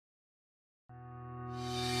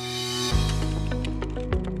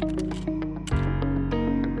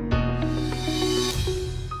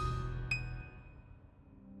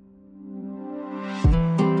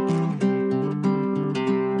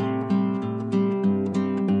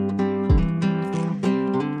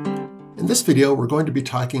this video, we're going to be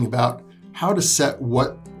talking about how to set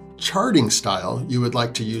what charting style you would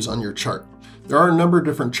like to use on your chart. There are a number of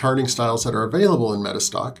different charting styles that are available in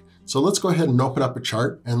MetaStock. So let's go ahead and open up a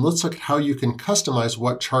chart and let's look at how you can customize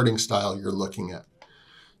what charting style you're looking at.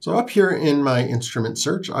 So up here in my instrument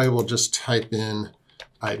search, I will just type in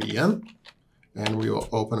IBM and we will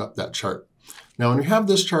open up that chart. Now, when we have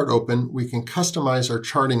this chart open, we can customize our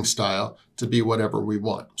charting style to be whatever we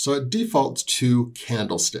want. So it defaults to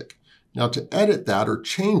candlestick. Now to edit that or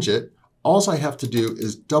change it, all I have to do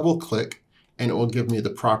is double click and it will give me the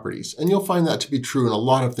properties. And you'll find that to be true in a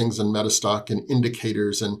lot of things in MetaStock and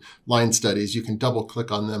indicators and line studies. You can double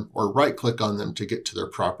click on them or right click on them to get to their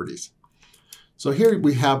properties. So here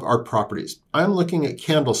we have our properties. I'm looking at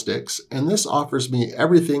candlesticks and this offers me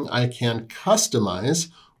everything I can customize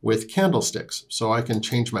with candlesticks. So I can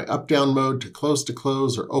change my up-down mode to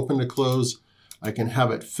close or open to close. I can have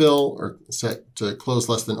it fill or set to close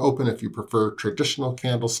less than open if you prefer traditional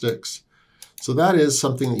candlesticks. So that is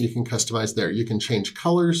something that you can customize there. You can change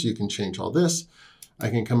colors, you can change all this. I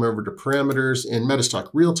can come over to parameters in MetaStock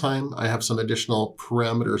real time. I have some additional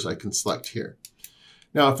parameters I can select here.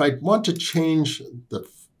 Now, if I want to change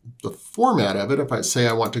the format of it, if I say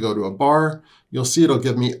I want to go to a bar, you'll see it'll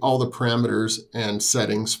give me all the parameters and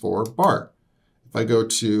settings for bar. If I go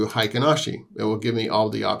to Heikin-Ashi, it will give me all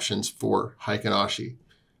the options for Heikin-Ashi.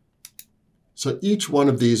 So each one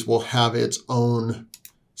of these will have its own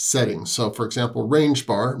settings. So for example, range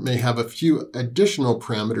bar may have a few additional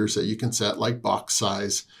parameters that you can set, like box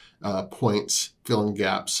size, points, filling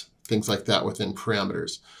gaps, things like that within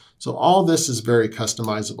parameters. So all this is very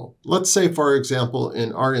customizable. Let's say, for example,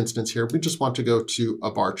 in our instance here, we just want to go to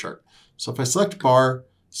a bar chart. So if I select bar,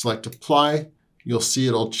 select apply, you'll see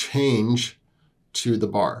it'll change to the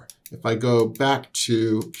bar. If I go back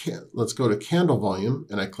to, let's go to candle volume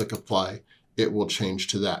and I click apply, it will change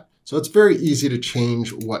to that. So it's very easy to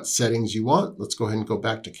change what settings you want. Let's go ahead and go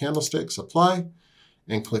back to candlesticks, apply,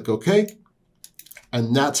 and click OK.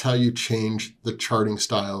 And that's how you change the charting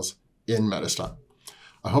styles in MetaStock.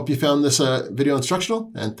 I hope you found this video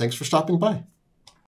instructional, and thanks for stopping by.